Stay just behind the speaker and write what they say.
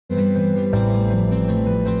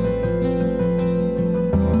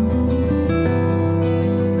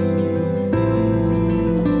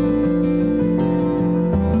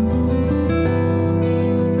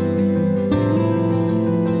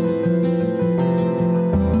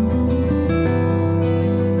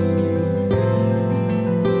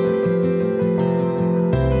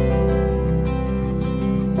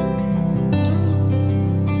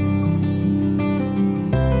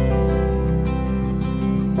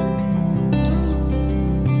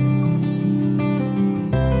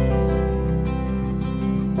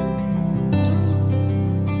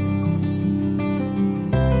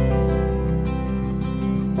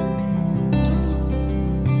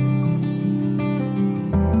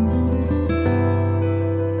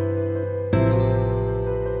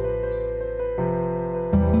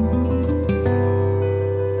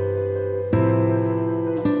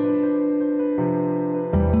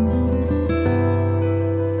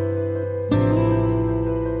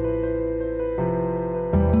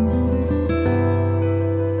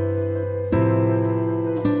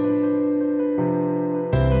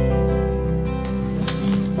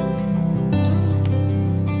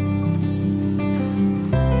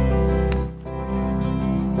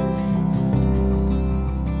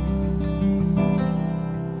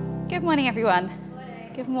everyone.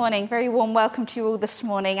 Good morning. Very warm welcome to you all this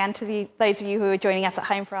morning, and to those of you who are joining us at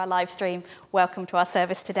home for our live stream, welcome to our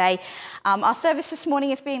service today. Our service this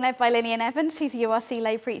morning is being led by Lilian Evans, who's a URC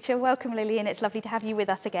lay preacher. Welcome, Lilian. It's lovely to have you with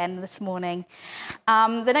us again this morning.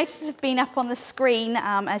 The notices have been up on the screen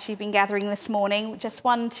as you've been gathering this morning. Just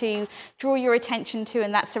one to draw your attention to,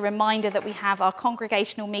 and that's a reminder that we have our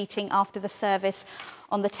congregational meeting after the service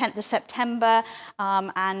on the 10th of September,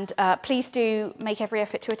 and please do make every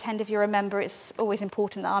effort to attend if you're a member. It's always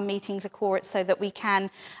important that our meetings are core so that we can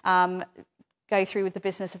go through with the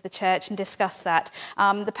business of the church and discuss that.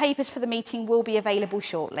 The papers for the meeting will be available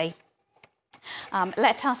shortly.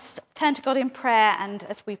 Let us turn to God in prayer and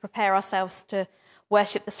as we prepare ourselves to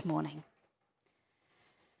worship this morning.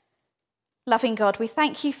 Loving God, we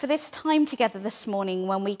thank you for this time together this morning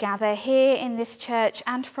when we gather here in this church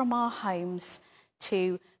and from our homes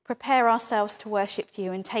to prepare ourselves to worship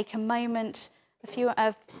you and take a moment,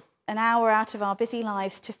 an hour out of our busy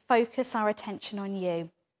lives to focus our attention on you.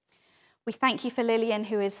 We thank you for Lilian,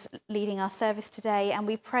 who is leading our service today, and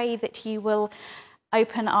we pray that you will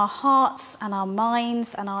open our hearts and our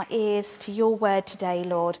minds and our ears to your word today,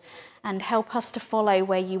 Lord, and help us to follow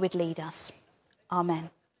where you would lead us.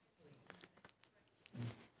 Amen.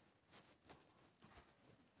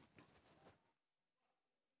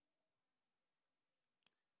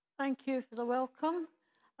 Thank you for the welcome.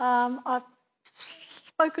 I've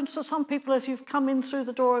spoken to some people as you've come in through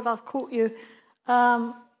the door, if I've caught you.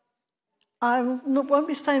 I won't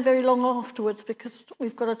be staying very long afterwards because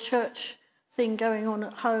we've got a church thing going on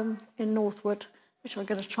at home in Northwood, which I'm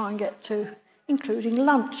going to try and get to, including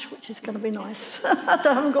lunch, which is going to be nice. I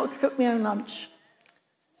haven't got to cook my own lunch.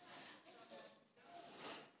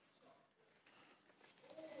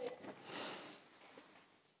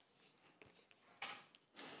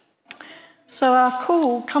 So our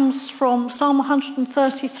call comes from Psalm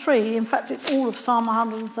 133. In fact, it's all of Psalm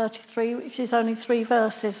 133, which is only 3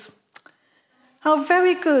 verses. How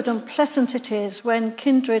very good and pleasant it is when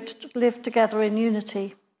kindred live together in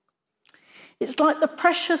unity. It's like the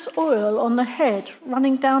precious oil on the head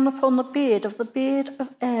running down upon the beard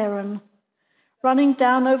of Aaron, running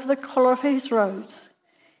down over the collar of his robes.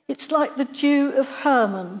 It's like the dew of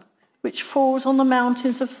Hermon, which falls on the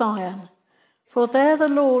mountains of Zion. For there the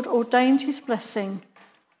Lord ordained his blessing,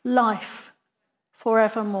 life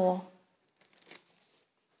forevermore.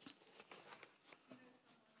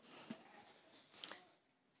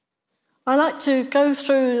 I like to go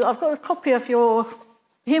through, I've got a copy of your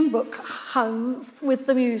hymn book home with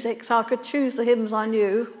the music, so I could choose the hymns I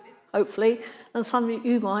knew, hopefully, and some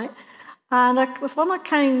you might. And the one I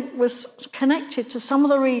came was connected to some of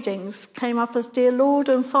the readings, came up as Dear Lord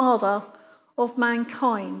and Father of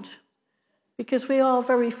Mankind. Because we are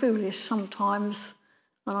very foolish sometimes,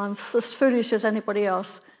 and I'm as foolish as anybody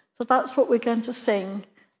else. So that's what we're going to sing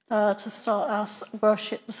to start our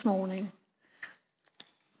worship this morning.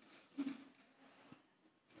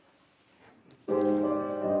 Right.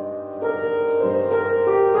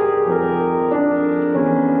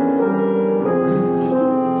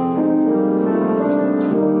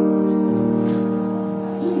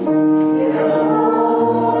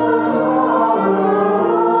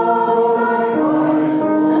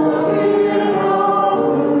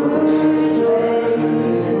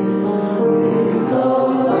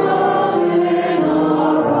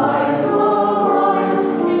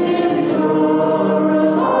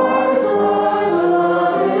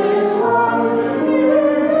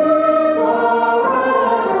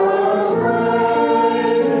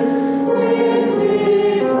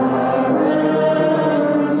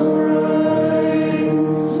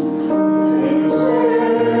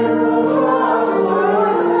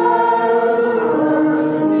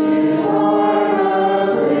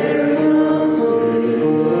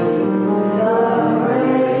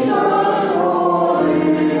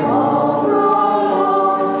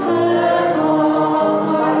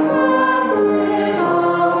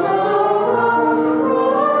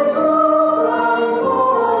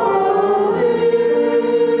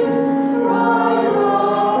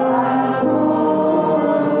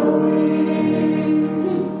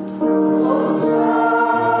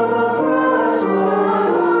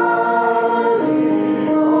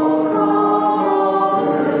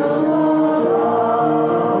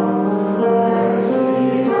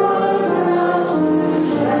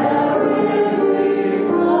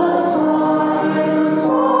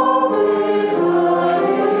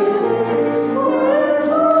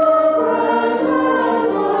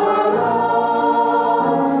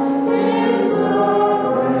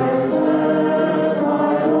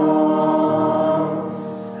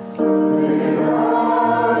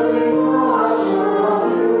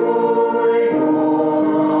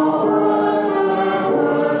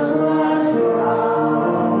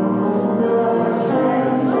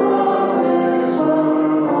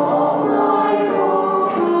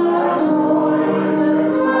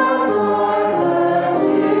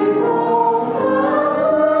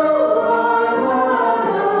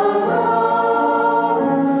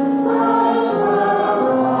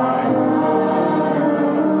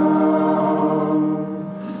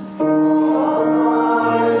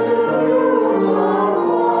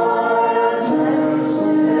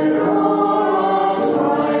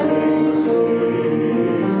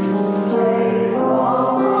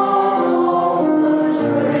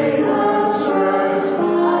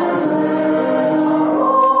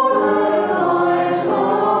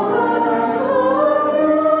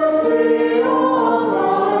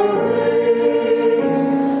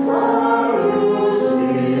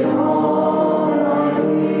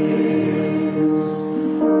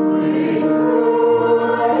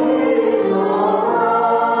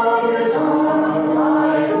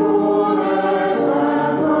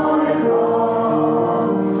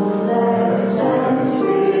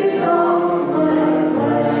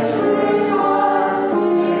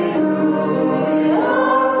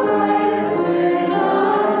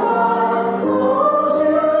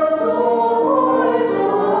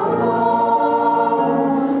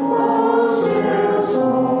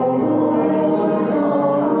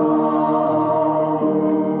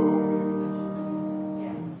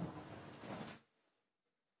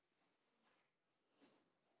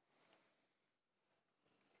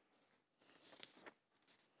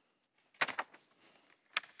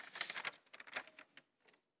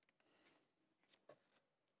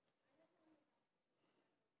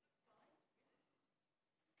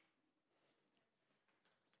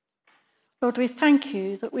 Lord, we thank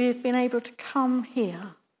you that we have been able to come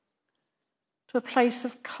here to a place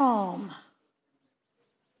of calm.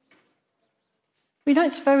 We know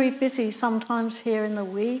it's very busy sometimes here in the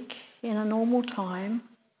week, in a normal time.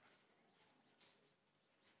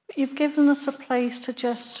 But you've given us a place to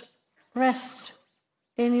just rest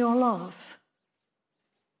in your love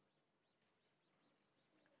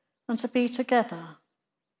and to be together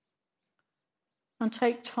and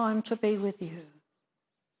take time to be with you.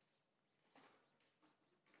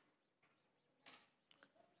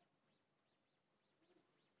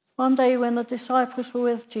 One day when the disciples were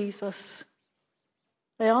with Jesus,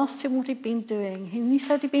 they asked him what he'd been doing, and he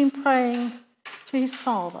said he'd been praying to his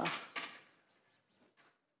Father.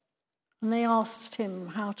 And they asked him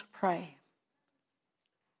how to pray.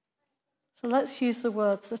 So let's use the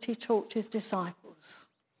words that he taught his disciples.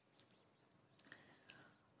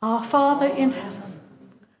 Our Father in heaven,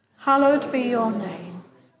 hallowed be your name.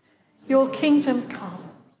 Your kingdom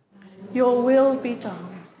come, your will be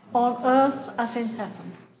done, on earth as in heaven.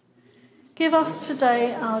 Give us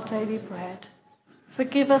today our daily bread.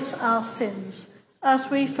 Forgive us our sins, as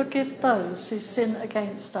we forgive those who sin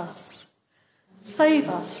against us. Save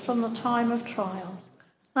us from the time of trial,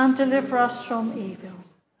 and deliver us from evil.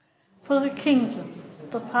 For the kingdom,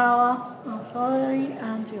 the power, the glory,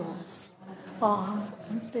 and yours are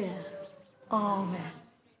and there. Amen.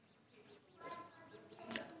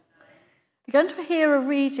 We're going to hear a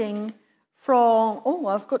reading from,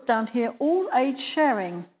 I've got down here, all age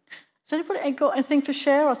sharing. Has anybody got anything to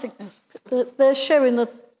share? I think they're sharing I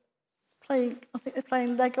think they're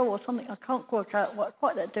playing Lego or something. I can't work out what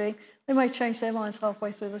quite they're doing. They may change their minds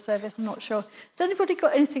halfway through the service, I'm not sure. Has anybody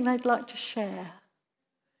got anything they'd like to share?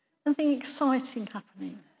 Anything exciting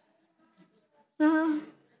happening? No?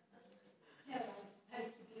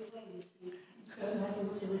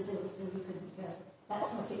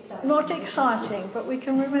 That's not exciting. Not exciting, but we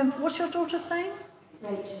can remember. What's your daughter saying?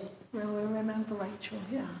 Rachel. We'll remember Rachel,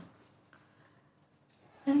 yeah.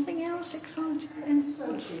 Anything else exciting?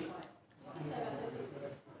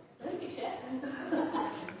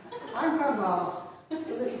 I'm Grandma,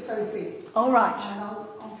 little Sophie. All right. And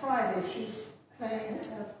on Friday she's playing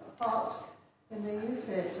a part in the youth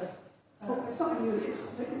theatre. It's not a youth,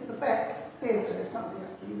 it's the Beck Theatre, it's not the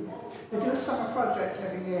youth. They do a summer project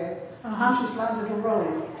every year. And she's landed a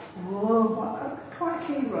role. Whoa. Quite a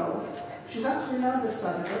key role. She's actually an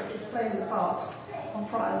understudy, but she's playing the part on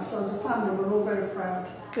Friday, so as a family we're all very proud.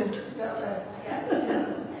 Good. Yeah.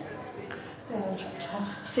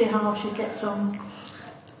 See how she gets on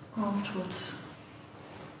afterwards.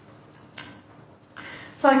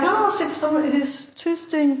 So I'm going to ask if someone who's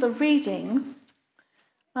doing the reading,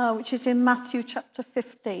 which is in Matthew chapter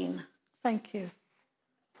 15. Thank you.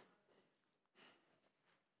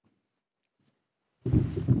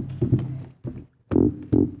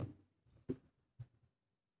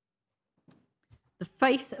 The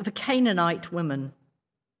faith of a Canaanite woman.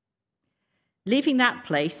 Leaving that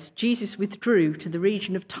place, Jesus withdrew to the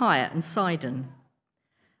region of Tyre and Sidon.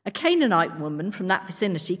 A Canaanite woman from that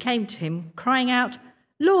vicinity came to him, crying out,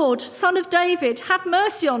 "Lord, Son of David, have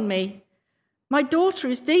mercy on me. My daughter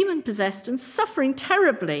is demon-possessed and suffering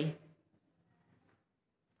terribly."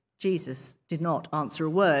 Jesus did not answer a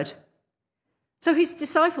word. So his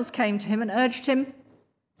disciples came to him and urged him,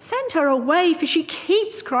 "Send her away, for she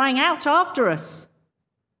keeps crying out after us."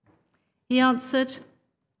 He answered,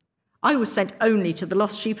 "I was sent only to the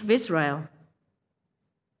lost sheep of Israel."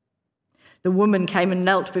 The woman came and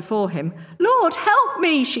knelt before him. "Lord, help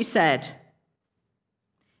me," she said.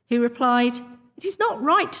 He replied, "It is not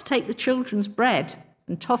right to take the children's bread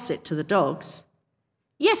and toss it to the dogs."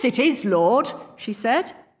 "Yes, it is, Lord," she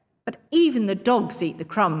said, "but even the dogs eat the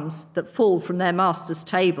crumbs that fall from their master's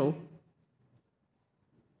table."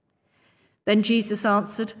 Then Jesus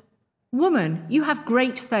answered, "Woman, you have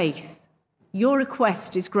great faith. Your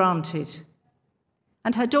request is granted."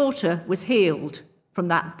 And her daughter was healed from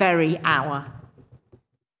that very hour.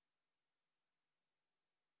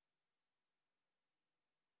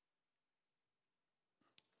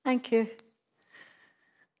 Thank you.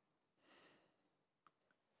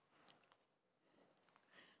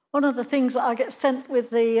 One of the things that I get sent with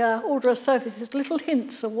the order of service is little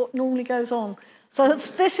hints of what normally goes on. So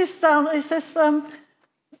this is down, it says,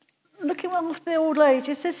 looking at the old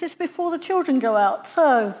ages, this is before the children go out.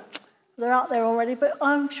 So they're out there already, but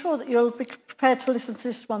I'm sure that you'll be prepared to listen to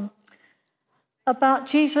this one. About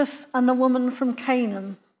Jesus and the woman from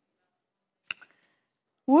Canaan.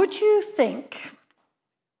 Would you think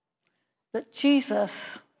that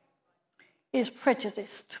Jesus is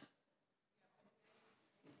prejudiced?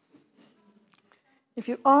 if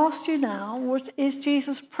you asked you now, is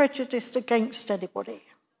Jesus prejudiced against anybody?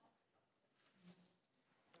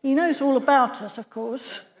 He knows all about us, of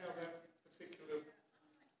course. That's how that particular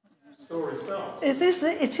story starts.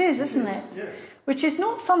 It is, isn't it? Yes. Which is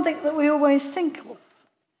not something that we always think of.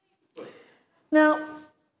 Now,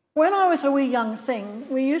 when I was a wee young thing,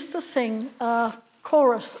 we used to sing a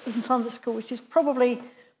chorus in Sunday school, which is probably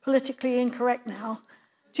politically incorrect now.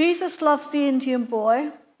 Jesus loves the Indian boy,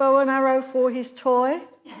 bow and arrow for his toy,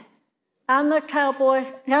 and the cowboy,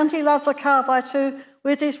 and he loves a cowboy too,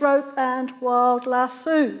 with his rope and wild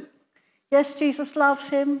lasso. Yes, Jesus loves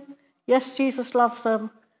him. Yes, Jesus loves them.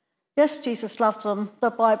 Yes, Jesus loves them. The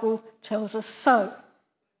Bible tells us so.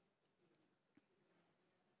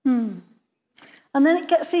 And then it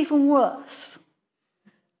gets even worse.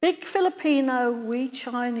 Big Filipino, wee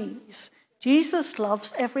Chinese. Jesus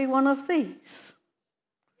loves every one of these.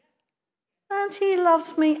 And he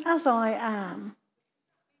loves me as I am.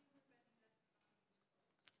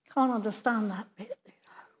 Can't understand that bit, you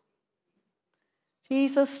know.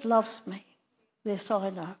 Jesus loves me. This I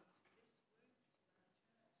know.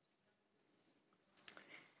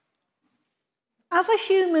 As a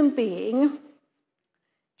human being,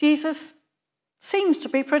 Jesus seems to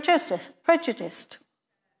be prejudiced.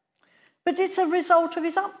 But it's a result of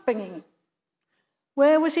his upbringing.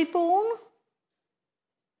 Where was he born?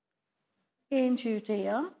 In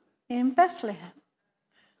Judea, in Bethlehem.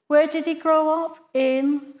 Where did he grow up?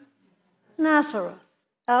 In Nazareth,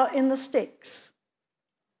 out in the sticks.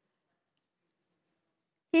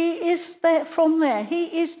 He is there from there.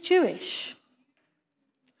 He is Jewish.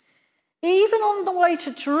 Even on the way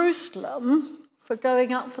to Jerusalem, for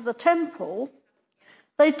going up for the temple,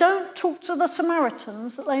 they don't talk to the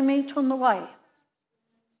Samaritans that they meet on the way.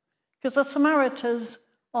 Because the Samaritans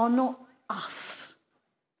are not us.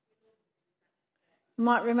 You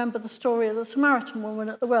might remember the story of the Samaritan woman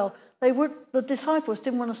at the well. The disciples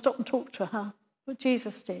didn't want to stop and talk to her, but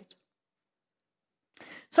Jesus did.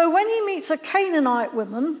 So when he meets a Canaanite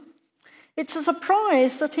woman, it's a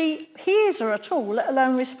surprise that he hears her at all, let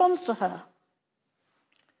alone responds to her.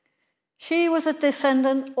 She was a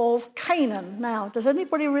descendant of Canaan. Now, does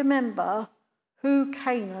anybody remember who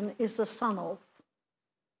Canaan is the son of?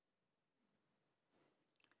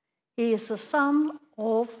 He is the son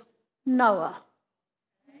of Noah.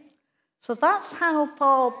 So that's how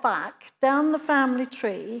far back down the family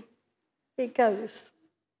tree it goes.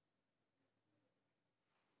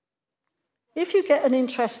 If you get an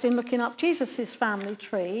interest in looking up Jesus' family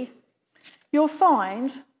tree, you'll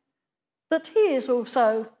find that he is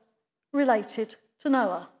also related to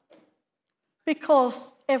Noah. Because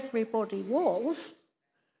everybody was,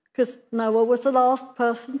 because Noah was the last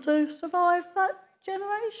person to survive that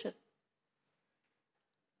generation.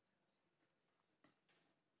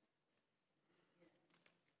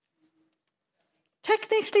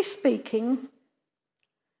 Technically speaking,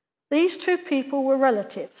 these two people were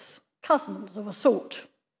relatives, cousins of a sort.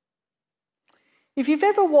 If you've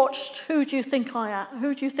ever watched Who Do You Think I Am,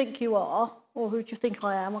 Who Do You Think You Are, or Who Do You Think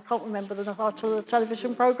I Am, I can't remember the title of the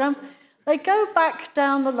television programme, they go back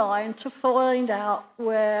down the line to find out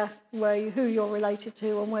who you're related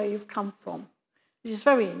to and where you've come from, which is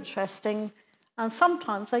very interesting. And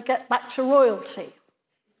sometimes they get back to royalty.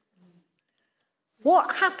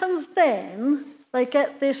 What happens then, they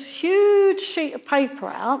get this huge sheet of paper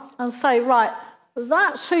out and say, right,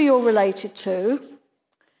 that's who you're related to.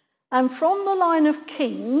 And from the line of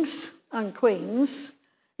kings and queens,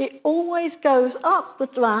 it always goes up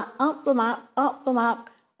the map, up the map, up the map,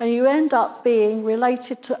 and you end up being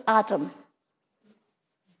related to Adam,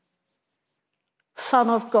 son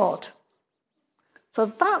of God. So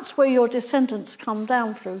that's where your descendants come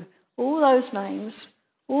down through, all those names,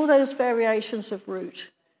 all those variations of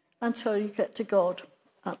root, until you get to God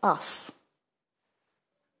and us.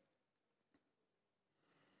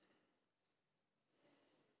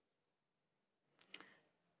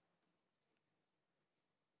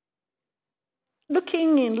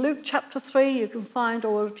 Looking in Luke chapter 3, you can find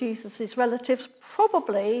all of Jesus' relatives,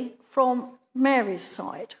 probably from Mary's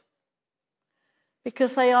side,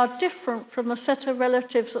 because they are different from the set of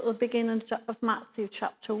relatives at the beginning of Matthew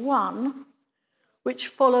chapter 1, which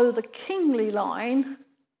follow the kingly line,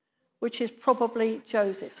 which is probably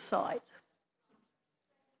Joseph's side.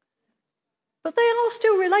 But they are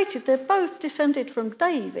still related. They're both descended from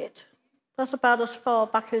David. That's about as far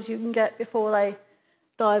back as you can get before they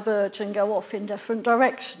diverge and go off in different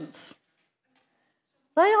directions.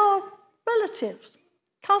 They are relatives,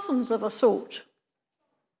 cousins of a sort.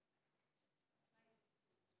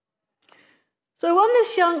 So when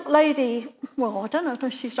this young lady, well, I don't know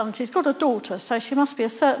if she's young, she's got a daughter, so she must be a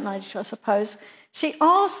certain age, I suppose. She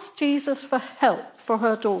asked Jesus for help for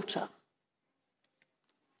her daughter.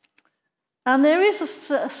 And there is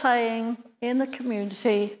a saying in the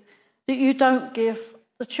community that you don't give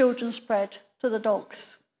the children's bread to the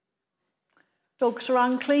dogs. Dogs are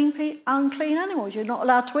unclean animals. You're not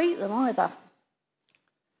allowed to eat them either.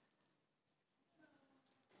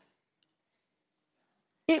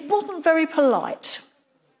 It wasn't very polite.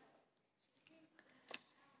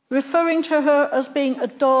 Referring to her as being a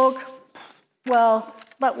dog, well,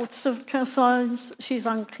 that would sign she's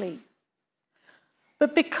unclean.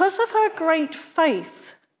 But because of her great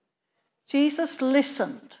faith, Jesus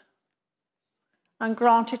listened and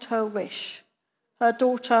granted her wish. Her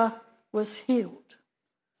daughter was healed.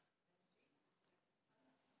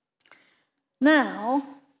 Now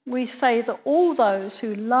we say that all those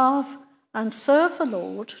who love and serve the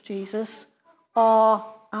Lord Jesus are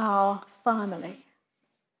our family.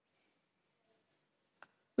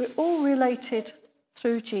 We're all related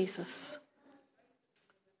through Jesus.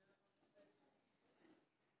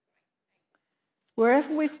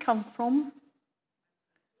 Wherever we've come from,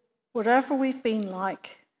 whatever we've been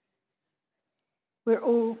like, we're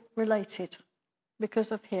all related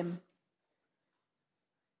because of him.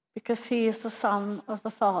 Because he is the Son of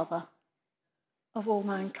the Father of all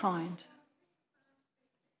mankind.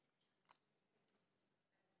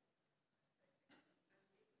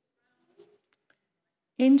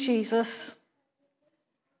 In Jesus,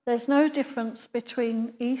 there's no difference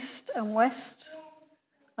between east and west,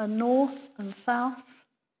 and north and south.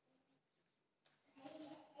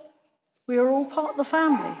 We are all part of the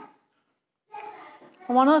family.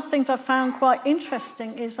 And one of the things I found quite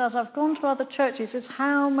interesting is, as I've gone to other churches, is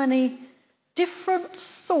how many different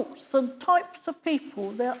sorts and types of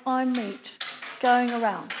people that I meet going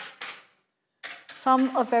around.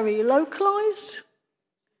 Some are very localised,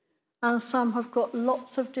 and some have got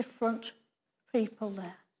lots of different people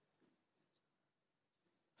there.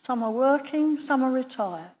 Some are working, some are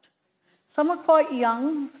retired. Some are quite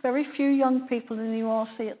young, very few young people in the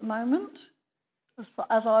URC at the moment,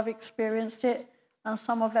 as I've experienced it, and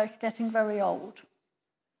some are getting very old.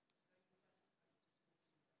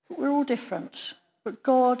 But we're all different, but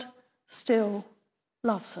God still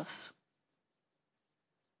loves us.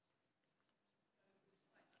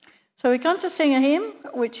 So we're going to sing a hymn,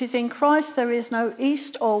 which is "In Christ there is no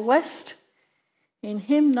east or west, in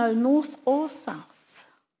him no north or south."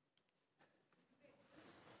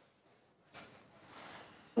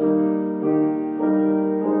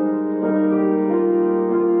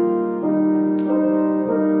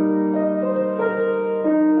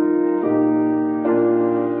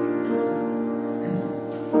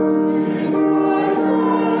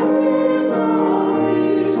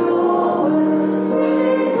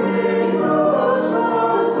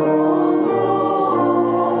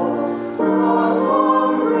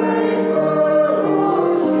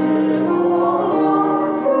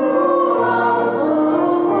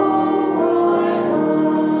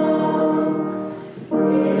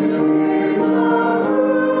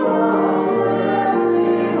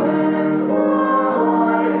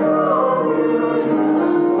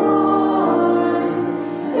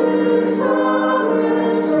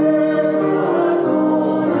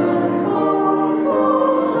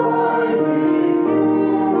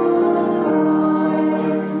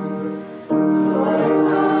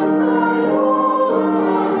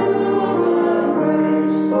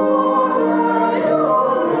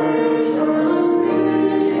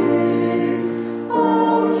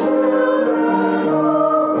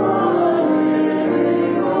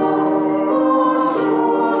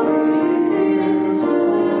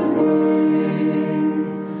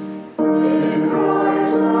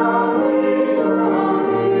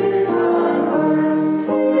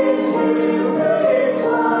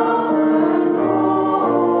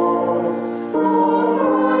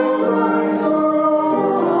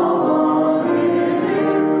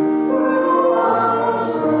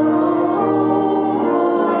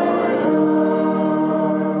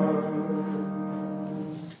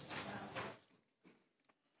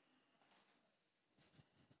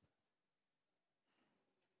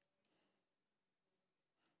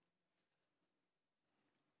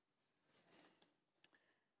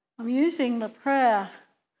 I'm using the prayer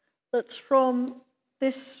that's from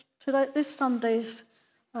this Sunday's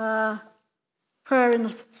prayer in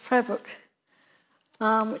the prayer book,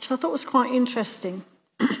 which I thought was quite interesting.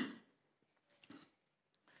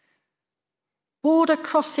 Border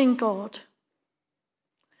crossing God.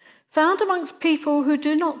 Found amongst people who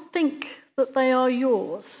do not think that they are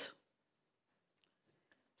yours.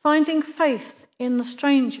 Finding faith in the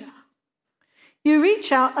stranger. You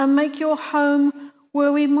reach out and make your home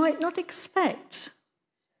where we might not expect.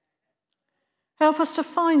 Help us to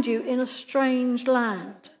find you in a strange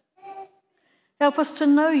land. Help us to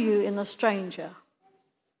know you in a stranger.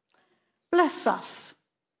 Bless us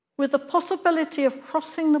with the possibility of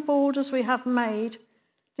crossing the borders we have made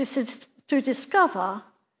to discover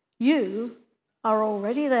you are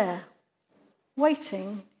already there,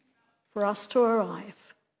 waiting for us to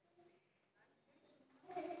arrive.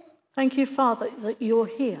 Thank you, Father, that you're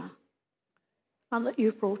here and that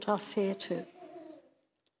you've brought us here too.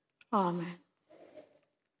 Amen.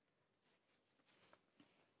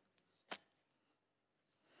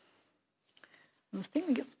 I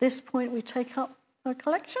think at this point we take up a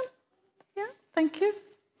collection. Yeah, thank you.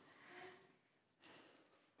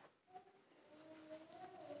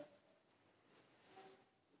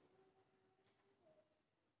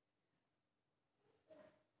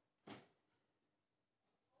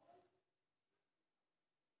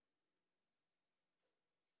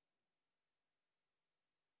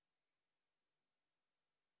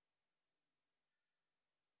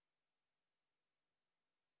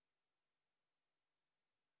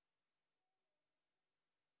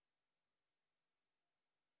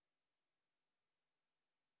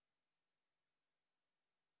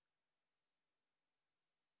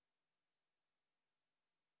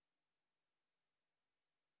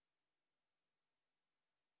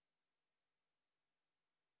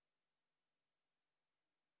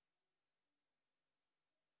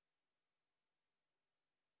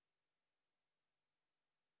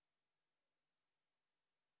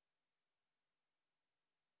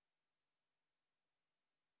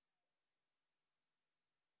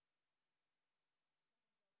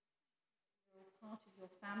 Part of your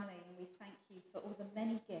family, and we thank you for all the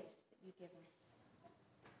many gifts that you give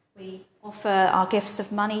us. We offer our gifts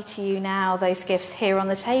of money to you now, those gifts here on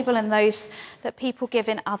the table and those that people give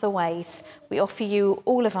in other ways. We offer you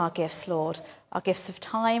all of our gifts, Lord, our gifts of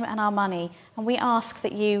time and our money, and we ask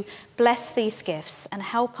that you bless these gifts and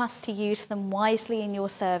help us to use them wisely in your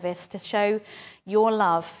service to show your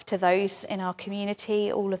love to those in our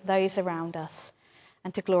community, all of those around us,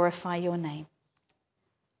 and to glorify your name.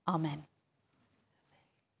 Amen.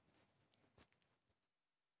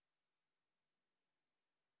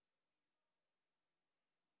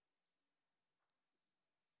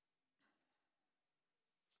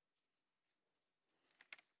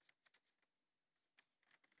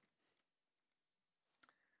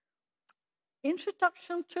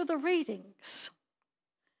 Introduction to the readings.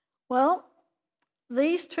 Well,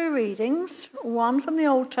 these two readings, one from the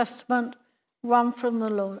Old Testament, one from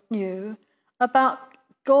the New, about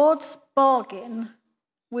God's bargain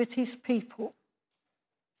with his people,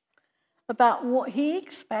 about what he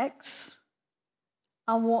expects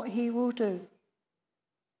and what he will do.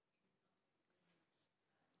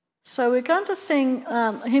 So we're going to sing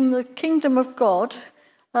hymn The Kingdom of God,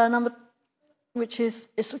 which is,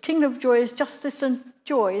 it's the kingdom of joy is justice and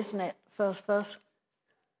joy, isn't it? First verse.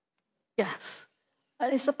 Yes.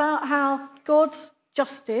 And it's about how God's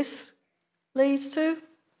justice leads to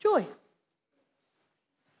joy,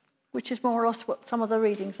 which is more or less what some of the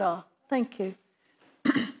readings are. Thank you.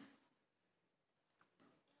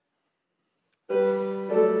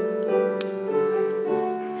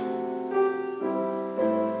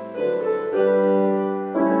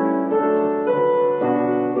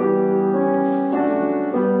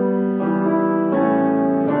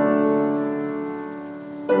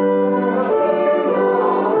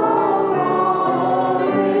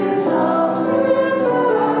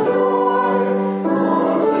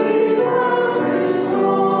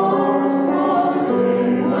 Oh,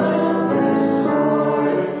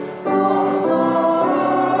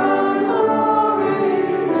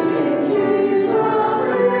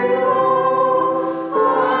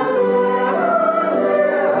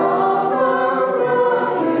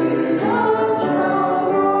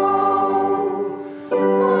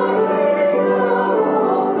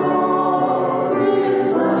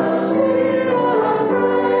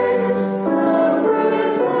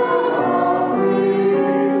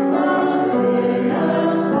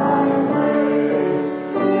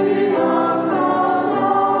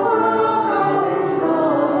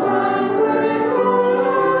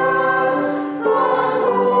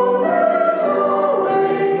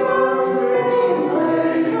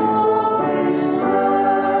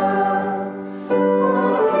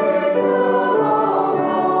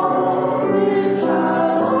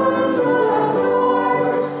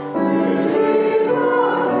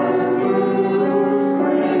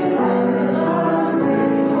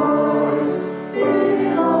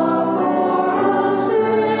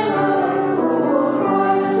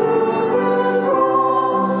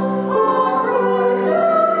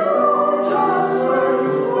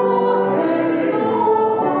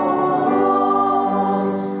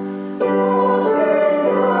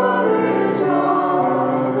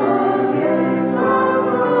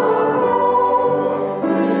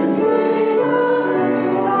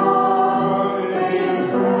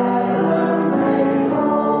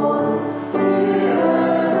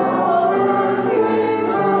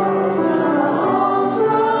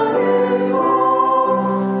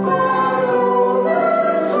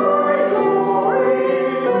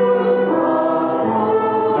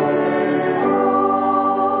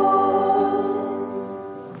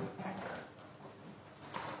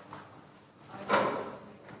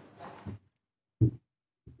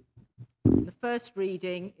 first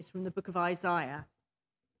reading is from the book of Isaiah.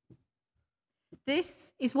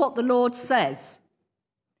 This is what the Lord says: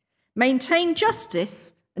 "Maintain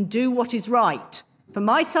justice and do what is right, for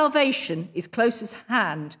my salvation is close at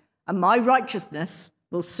hand, and my righteousness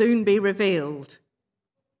will soon be revealed.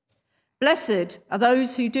 Blessed are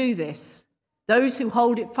those who do this, those who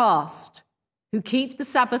hold it fast, who keep the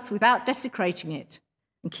Sabbath without desecrating it,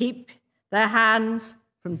 and keep their hands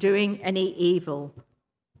from doing any evil.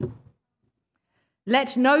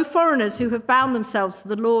 Let no foreigners who have bound themselves to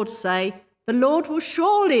the Lord say, 'The Lord will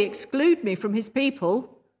surely exclude me from his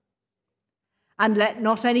people.' And let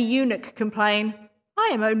not any eunuch complain, 'I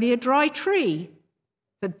am only a dry tree.'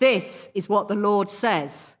 For this is what the Lord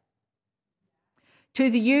says: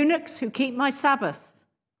 to the eunuchs who keep my Sabbath,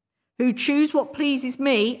 who choose what pleases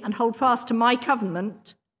me and hold fast to my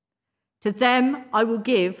covenant, to them I will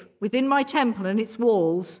give within my temple and its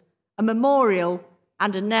walls a memorial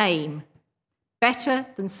and a name, better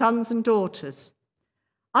than sons and daughters.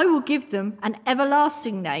 I will give them an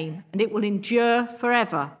everlasting name, and it will endure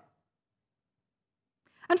forever.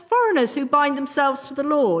 And foreigners who bind themselves to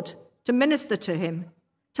the Lord, to minister to him,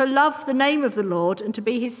 to love the name of the Lord and to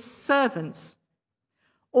be his servants.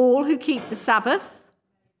 All who keep the Sabbath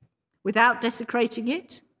without desecrating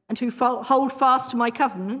it and who hold fast to my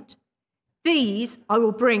covenant, these I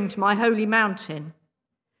will bring to my holy mountain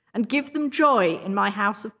and give them joy in my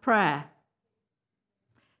house of prayer.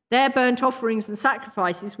 Their burnt offerings and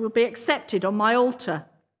sacrifices will be accepted on my altar.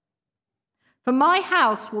 For my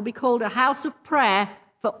house will be called a house of prayer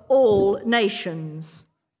for all nations.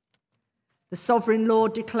 The sovereign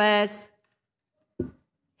Lord declares,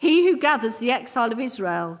 he who gathers the exile of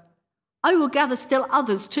Israel, I will gather still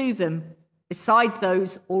others to them, beside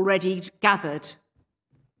those already gathered."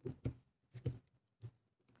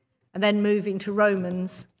 And then moving to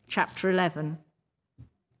Romans chapter 11.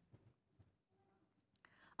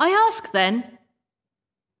 I ask then,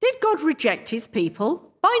 did God reject his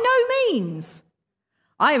people? By no means.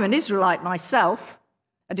 I am an Israelite myself,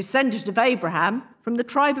 a descendant of Abraham from the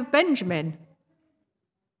tribe of Benjamin.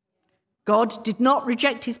 God did not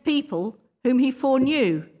reject his people whom he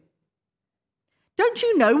foreknew. Don't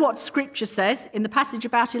you know what Scripture says in the passage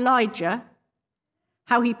about Elijah,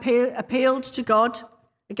 how he appealed to God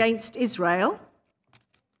against Israel?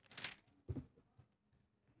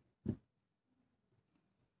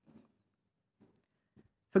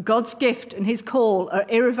 For God's gift and his call are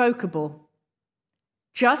irrevocable.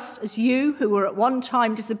 Just as you who were at one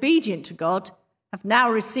time disobedient to God have now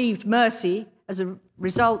received mercy as a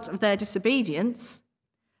result of their disobedience,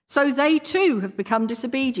 so they too have become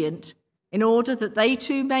disobedient, in order that they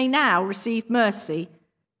too may now receive mercy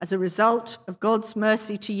as a result of God's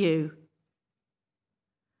mercy to you.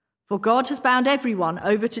 For God has bound everyone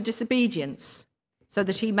over to disobedience, so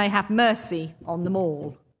that he may have mercy on them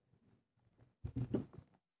all.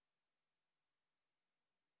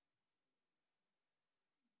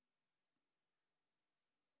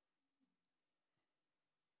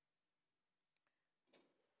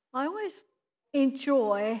 I always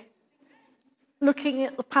enjoy looking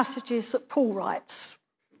at the passages that Paul writes,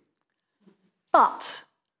 but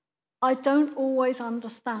I don't always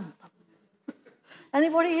understand them.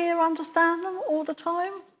 Anybody here understand them all the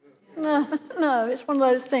time? No, it's one of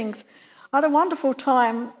those things. I had a wonderful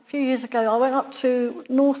time a few years ago. I went up to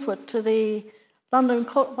Northwood to the London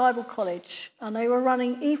Bible College, and they were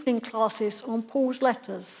running evening classes on Paul's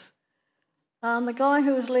letters. And the guy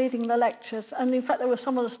who was leading the lectures, and in fact there were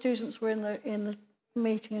some of the students were in the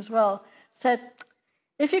meeting as well, said,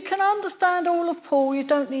 if you can understand all of Paul, you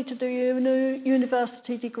don't need to do your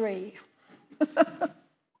university degree.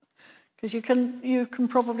 Because you can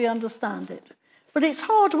probably understand it. But it's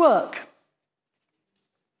hard work.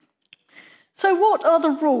 So what are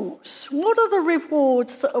the rules? What are the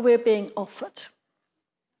rewards that we're being offered?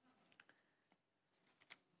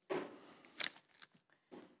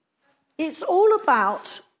 It's all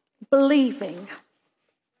about believing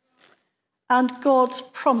and God's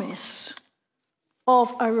promise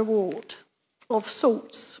of a reward of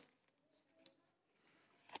sorts.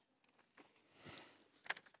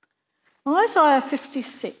 Isaiah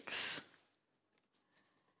 56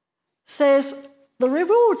 says the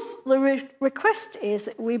request is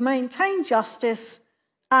that we maintain justice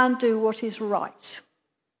and do what is right.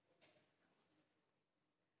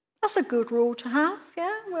 That's a good rule to have,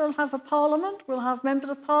 yeah? We'll have a parliament, we'll have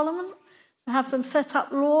members of parliament, we'll have them set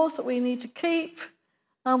up laws that we need to keep,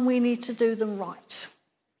 and we need to do them right.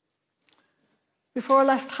 Before I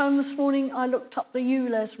left home this morning, I looked up the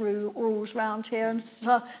ULEZ rules around here and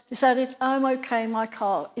decided, I'm okay, my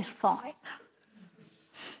car is fine.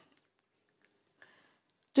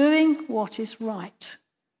 doing what is right.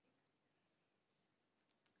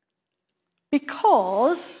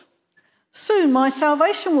 Because soon my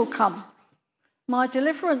salvation will come, my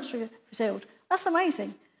deliverance revealed. That's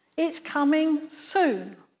amazing. It's coming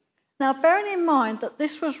soon. Now, bearing in mind that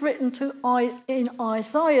this was written in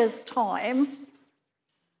Isaiah's time,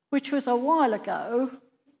 which was a while ago,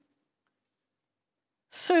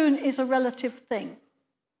 soon is a relative thing.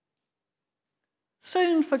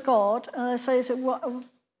 Soon for God, they say that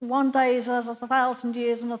one day is as 1,000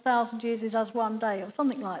 years and 1,000 years is as one day, or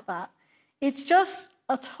something like that. It's just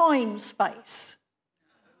a time space.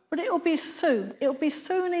 But it will be soon. It will be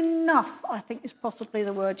soon enough, I think is possibly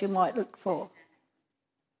the word you might look for.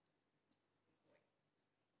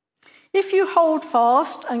 If you hold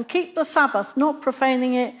fast and keep the Sabbath, not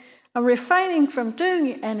profaning it, and refraining from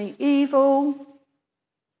doing any evil,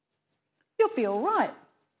 you'll be all right.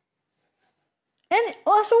 And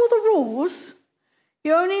that's all the rules.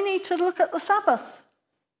 You only need to look at the Sabbath.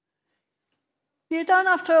 You don't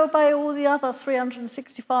have to obey all the other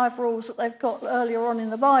 365 rules that they've got earlier on in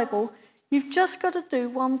the Bible. You've just got to do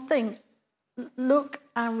one thing. Look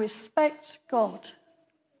and respect God.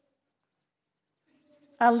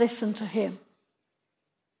 And listen to him.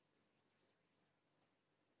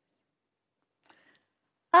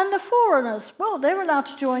 And the foreigners, well, they're allowed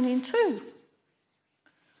to join in too.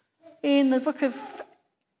 In the book of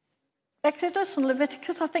Exodus and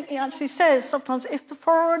Leviticus, I think it actually says sometimes if the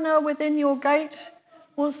foreigner within your gate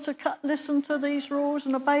wants to listen to these rules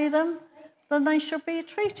and obey them, then they should be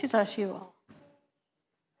treated as you are.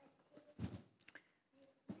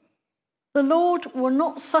 The Lord will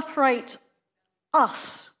not separate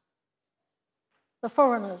us, the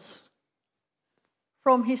foreigners,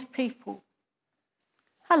 from his people.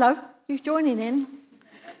 Hello, you joining in?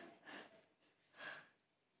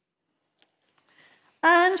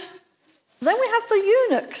 And then we have the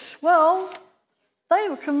eunuchs. Well, they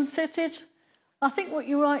were considered, I think, what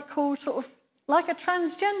you might call sort of like a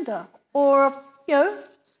transgender. Or,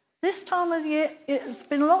 this time of year, it's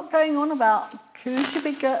been a lot going on about who should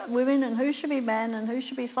be women and who should be men and who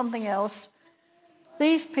should be something else.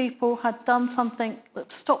 These people had done something that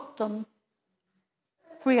stopped them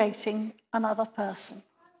creating another person.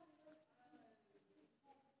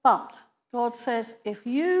 But God says, if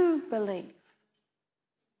you believe,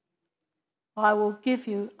 I will give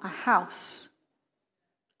you a house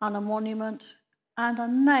and a monument and a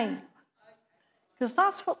name. Because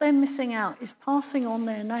that's what they're missing out, is passing on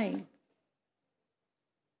their name.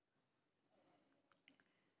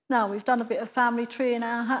 Now, we've done a bit of family tree in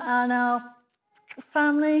our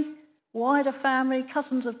family, wider family.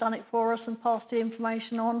 Cousins have done it for us and passed the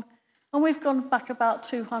information on. And we've gone back about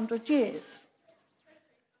 200 years.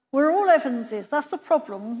 We're all Evanses, that's the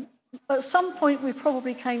problem. At some point, we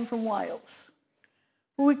probably came from Wales.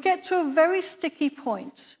 But we get to a very sticky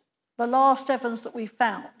point, the last Evans that we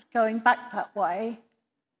found, going back that way.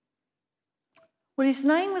 Well, his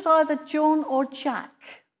name was either John or Jack.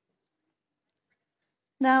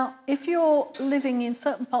 Now, if you're living in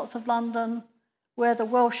certain parts of London where the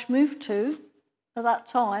Welsh moved to at that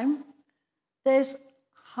time, there's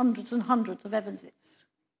hundreds and hundreds of Evanses.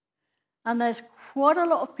 And there's quite a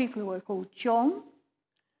lot of people who are called John,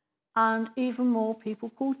 and even more people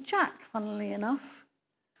called Jack, funnily enough.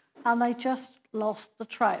 And they just lost the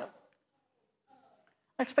trail.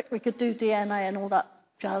 I expect we could do DNA and all that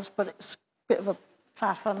jazz, but it's a bit of a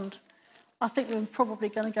faff, and I think we're probably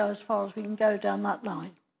going to go as far as we can go down that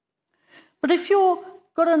line. But if you've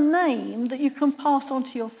got a name that you can pass on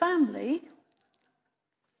to your family,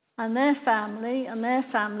 and their family, and their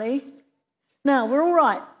family, now we're all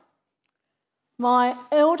right. My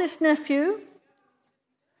eldest nephew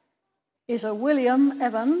is a William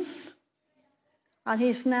Evans, and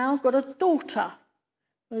he's now got a daughter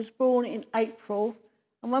who was born in April.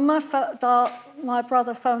 And when my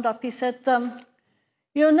brother phoned up, he said,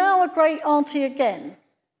 "You're now a great auntie again."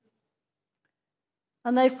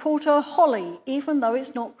 And they've called her Holly, even though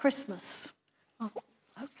it's not Christmas. Oh,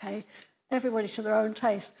 okay, everybody to their own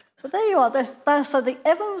taste. But there you are. So the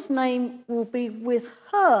Evans name will be with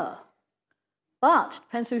her. But it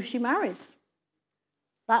depends who she marries.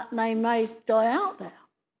 That name may die out there.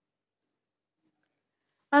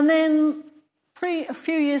 And then a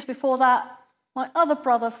few years before that, my other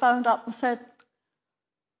brother phoned up and said,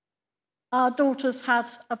 our daughter's had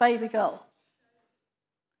a baby girl.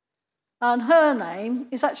 And her name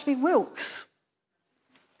is actually Wilkes,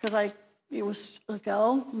 because it was a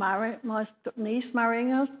girl, my niece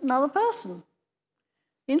marrying another person.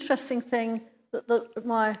 Interesting thing that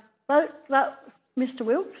Mr.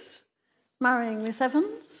 Wilkes marrying Miss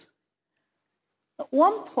Evans, At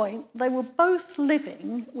one point, they were both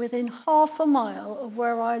living within half a mile of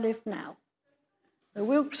where I live now. The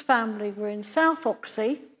Wilkes family were in South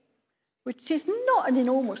Oxley, which is not an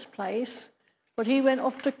enormous place, but he went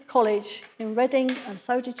off to college in Reading, and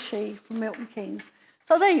so did she from Milton Keynes.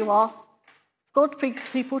 So there you are. God brings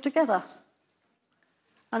people together.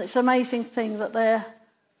 And it's an amazing thing that they're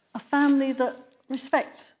a family that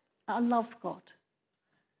respect and love God.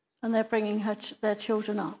 And they're bringing their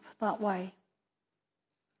children up that way.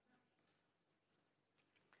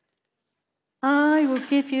 I will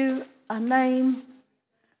give you a name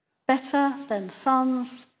better than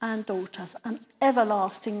sons and daughters, an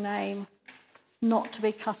everlasting name not to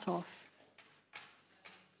be cut off.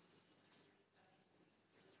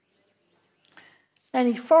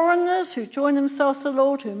 Any foreigners who join themselves to the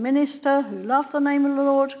Lord, who minister, who love the name of the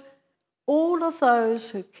Lord, all of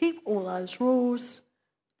those who keep all those rules,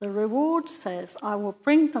 the reward says, I will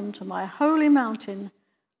bring them to my holy mountain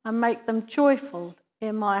and make them joyful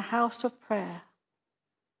in my house of prayer.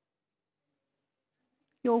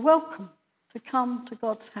 You're welcome to come to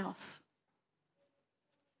God's house.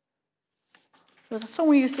 There's a song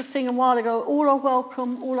we used to sing a while ago, all are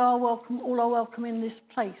welcome, all are welcome, all are welcome in this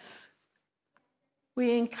place.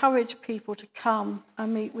 We encourage people to come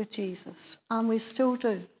and meet with Jesus, and we still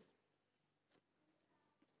do.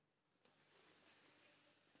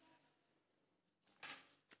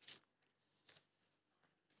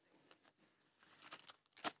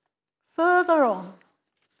 Further on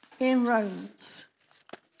in Romans,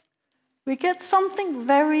 we get something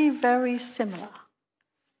very, very similar.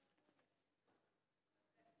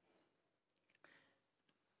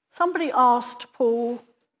 Somebody asked Paul,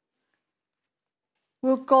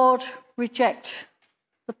 will God reject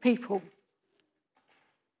the people?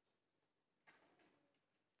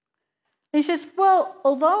 He says, well,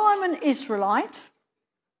 although I'm an Israelite,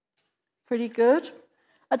 pretty good,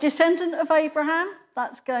 a descendant of Abraham,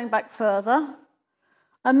 that's going back further,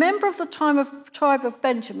 a member of the tribe of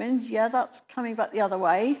Benjamin, yeah, that's coming back the other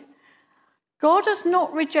way, God has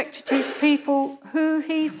not rejected his people who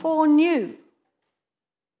he foreknew.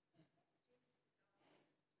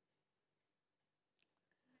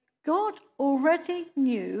 God already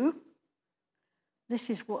knew, this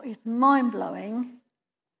is what is mind-blowing,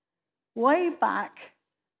 way back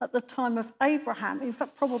at the time of Abraham, in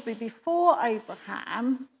fact probably before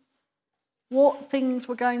Abraham, what things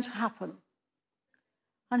were going to happen.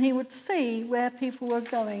 And he would see where people were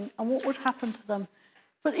going and what would happen to them.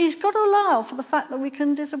 But he's got to allow for the fact that we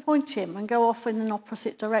can disappoint him and go off in an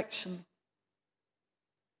opposite direction.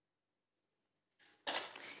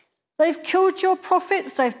 They've killed your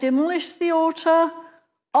prophets, they've demolished the altar.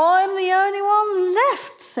 I'm the only one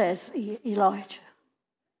left, says Elijah.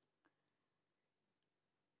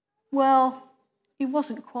 Well, he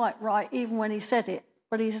wasn't quite right even when he said it,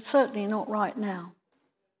 but he's certainly not right now.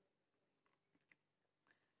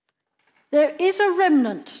 There is a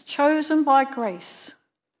remnant chosen by grace.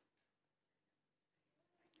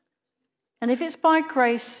 And if it's by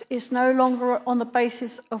grace, it's no longer on the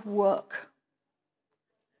basis of work.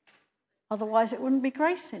 Otherwise, it wouldn't be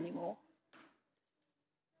grace anymore.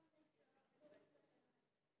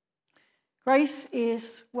 Grace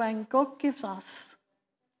is when God gives us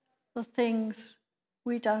the things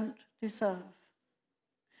we don't deserve.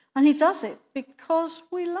 And he does it because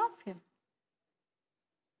we love him.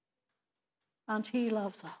 And he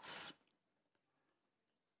loves us.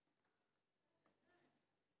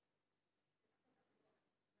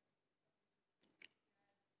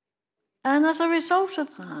 And as a result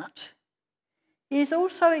of that, he is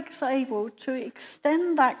also able to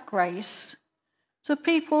extend that grace to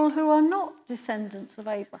people who are not descendants of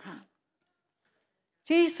Abraham.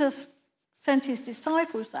 Jesus sent his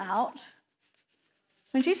disciples out.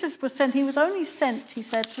 When Jesus was sent, he was only sent, he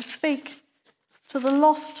said, to speak to the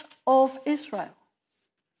lost of Israel.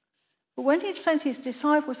 But when he sent his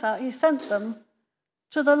disciples out, he sent them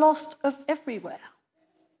to the lost of everywhere.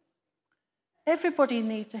 Everybody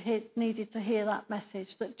needed to hear that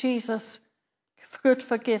message, that Jesus could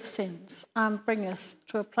forgive sins and bring us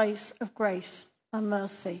to a place of grace and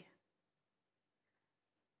mercy.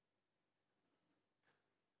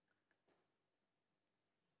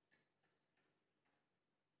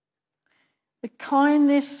 The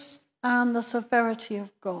kindness and the severity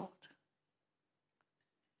of God.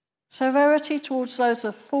 Severity towards those who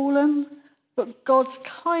have fallen, but God's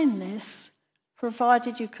kindness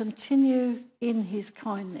provided you continue in his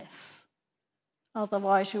kindness.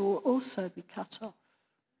 Otherwise, you will also be cut off.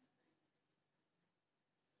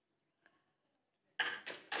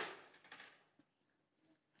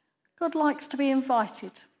 God likes to be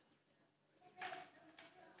invited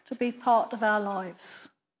to be part of our lives.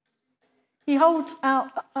 He holds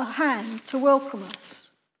out a hand to welcome us.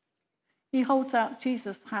 He holds out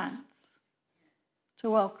Jesus' hands to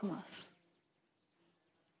welcome us.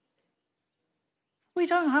 We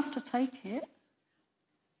don't have to take it,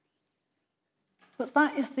 but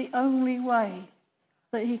that is the only way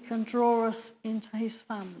that he can draw us into his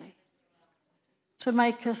family, to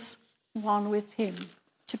make us one with him,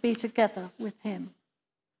 to be together with him.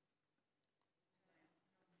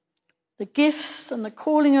 The gifts and the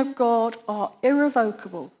calling of God are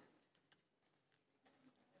irrevocable.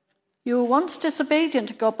 You were once disobedient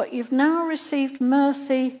to God, but you've now received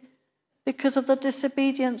mercy because of the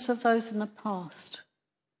disobedience of those in the past.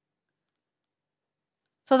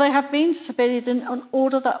 So they have been disobedient in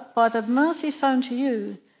order that by the mercy sown to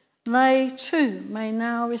you, they too may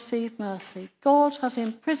now receive mercy. God has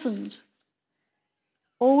imprisoned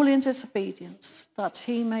all in disobedience, that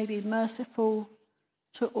he may be merciful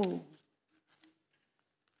to all.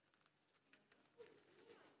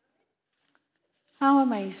 How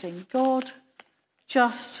amazing. God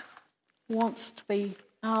just wants to be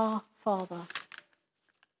our Father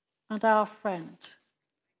and our friend,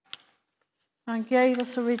 and gave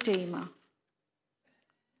us a Redeemer,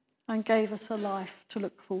 and gave us a life to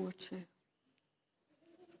look forward to.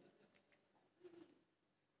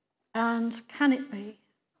 And can it be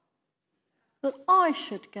that I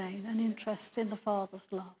should gain an interest in the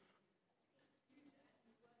Father's love?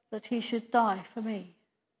 That he should die for me?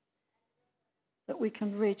 That we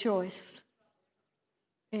can rejoice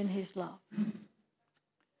in his love.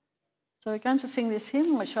 So we're going to sing this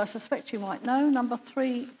hymn, which I suspect you might know, number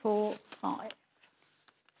 345,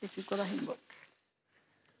 if you've got a hymn book.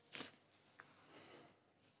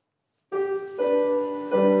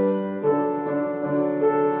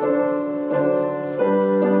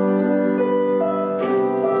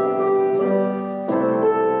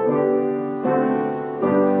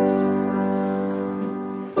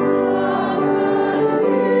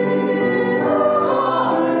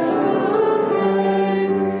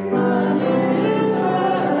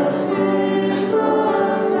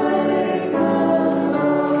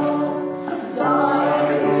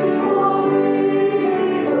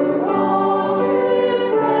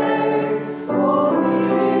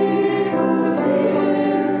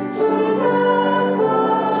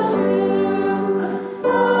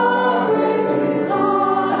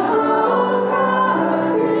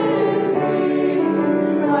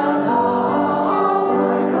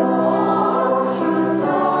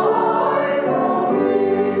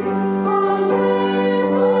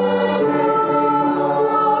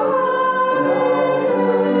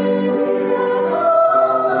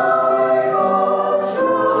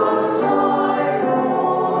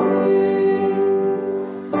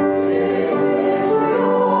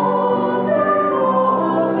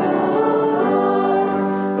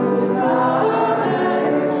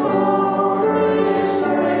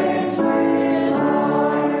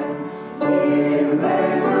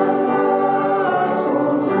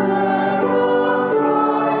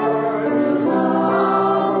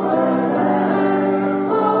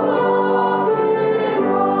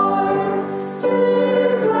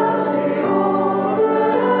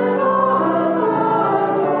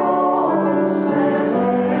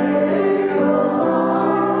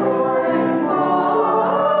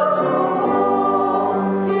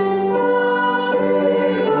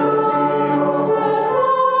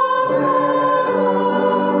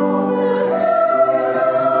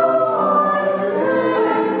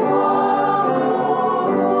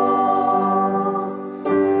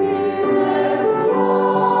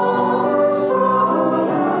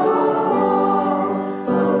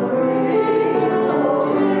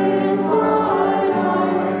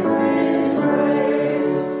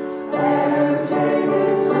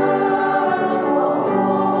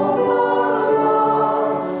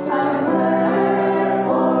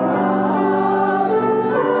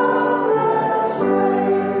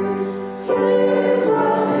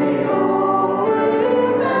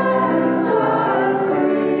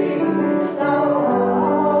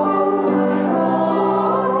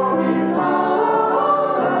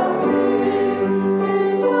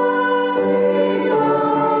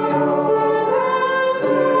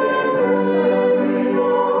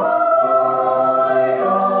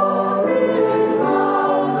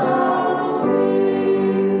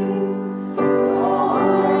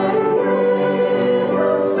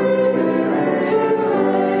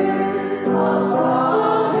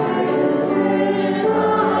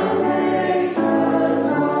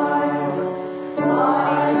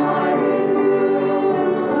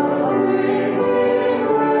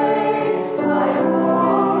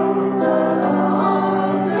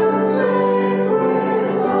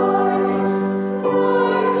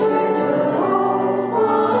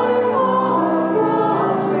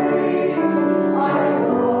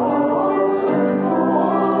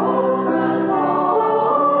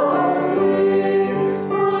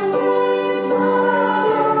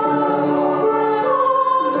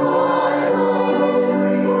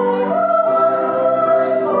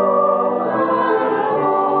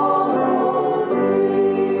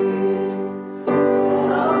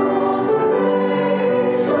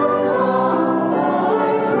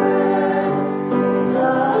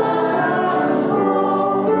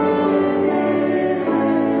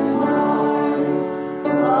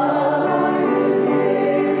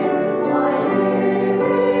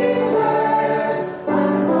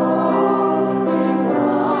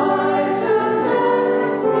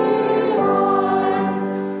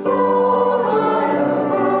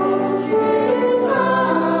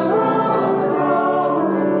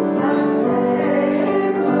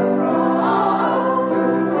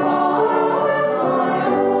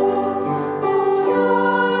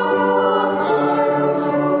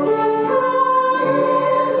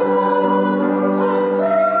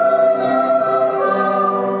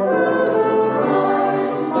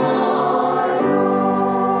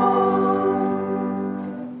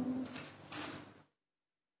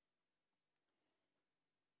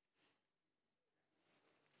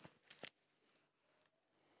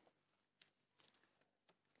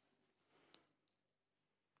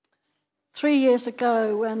 3 years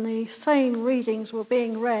ago, when the same readings were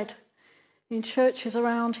being read in churches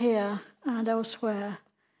around here and elsewhere,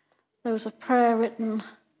 there was a prayer written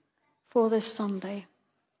for this Sunday.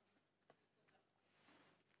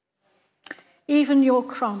 Even your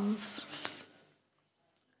crumbs.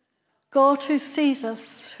 God who sees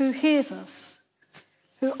us, who hears us,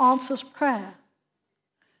 who answers prayer.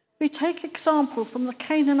 We take example from the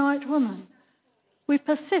Canaanite woman. We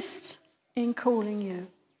persist in calling you,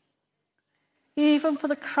 even for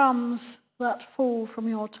the crumbs that fall from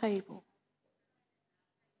your table.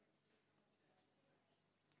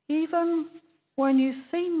 Even when you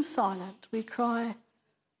seem silent, we cry,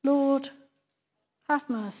 Lord, have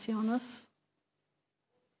mercy on us.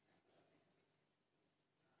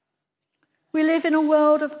 We live in a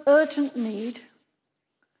world of urgent need,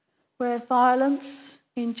 where violence,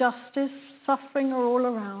 injustice, suffering are all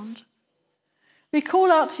around. We call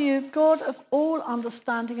out to you, God of all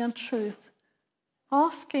understanding and truth,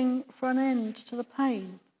 asking for an end to the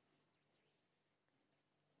pain.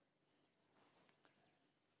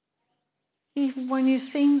 Even when you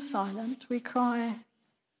seem silent, we cry,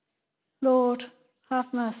 Lord,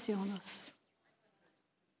 have mercy on us.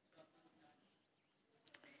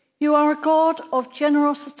 You are a God of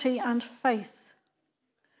generosity and faith,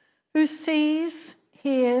 who sees,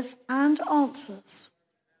 hears, and answers.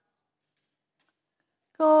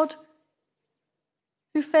 God,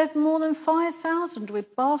 who fed more than 5,000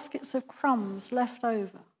 with baskets of crumbs left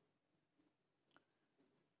over.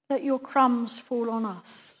 Let your crumbs fall on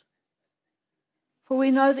us, for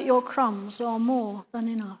we know that your crumbs are more than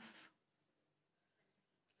enough.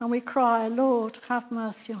 And we cry, Lord, have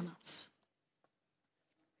mercy on us.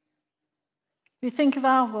 We think of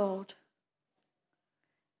our world,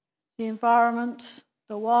 the environment,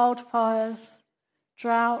 the wildfires,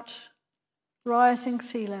 drought, rising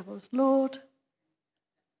sea levels. Lord,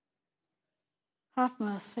 have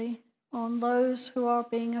mercy on those who are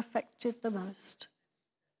being affected the most.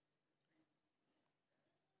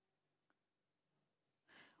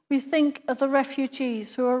 We think of the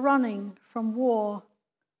refugees who are running from war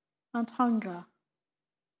and hunger.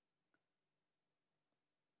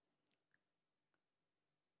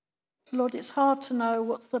 Lord, it's hard to know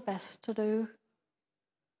what's the best to do,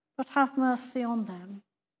 but have mercy on them.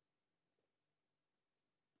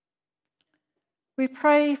 We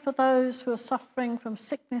pray for those who are suffering from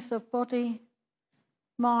sickness of body,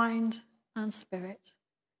 mind, and spirit.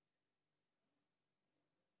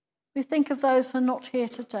 We think of those who are not here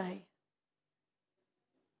today,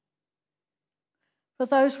 for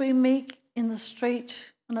those we meet in the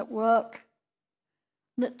street and at work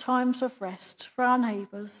and at times of rest, for our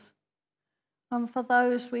neighbours, and for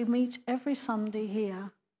those we meet every Sunday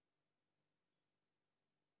here.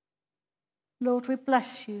 Lord, we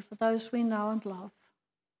bless you for those we know and love,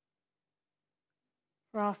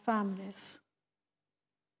 for our families.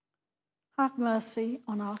 Have mercy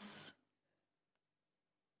on us.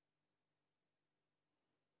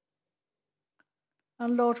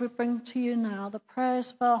 And Lord, we bring to you now the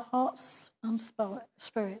prayers of our hearts and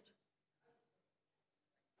spirit,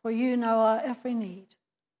 for you know our every need.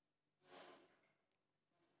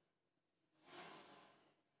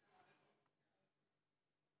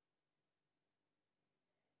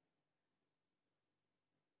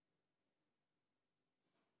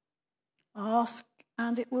 Ask,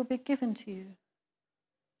 and it will be given to you.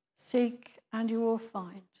 Seek, and you will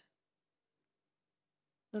find.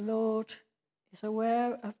 The Lord is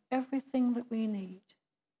aware of everything that we need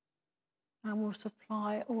and will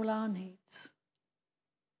supply all our needs.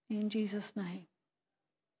 In Jesus' name,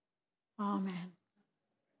 amen.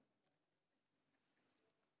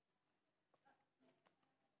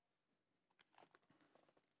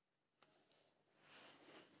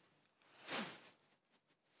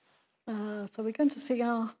 So we're going to sing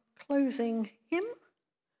our closing hymn.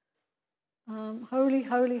 Holy,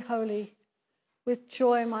 holy, holy, with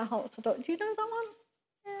joy my heart's adore. Do you know that one?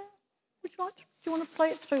 Yeah. Would you like to, do you want to play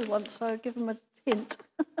it through once so give them a hint?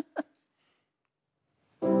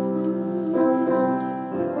 Holy,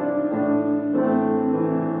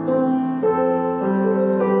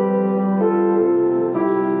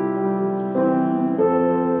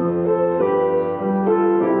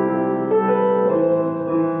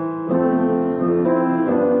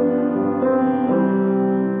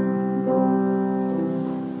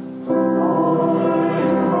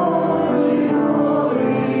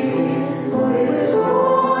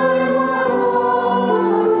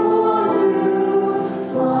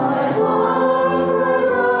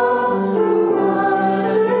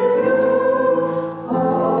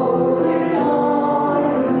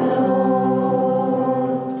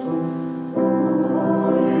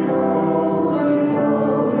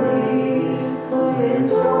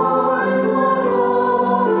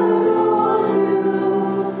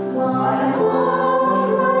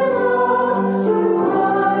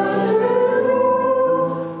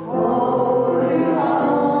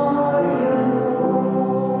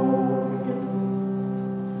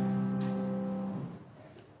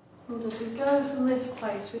 Lord, as we go from this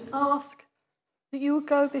place, we ask that you would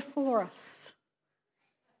go before us,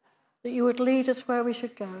 that you would lead us where we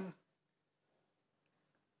should go.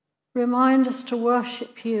 Remind us to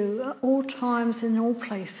worship you at all times, in all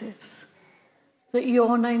places, that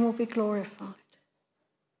your name will be glorified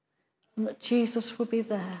and that Jesus will be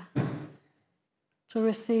there to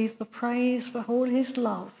receive the praise for all his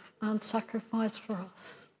love and sacrifice for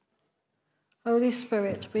us. Holy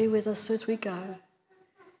Spirit, be with us as we go.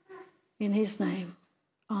 In his name,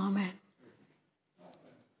 amen.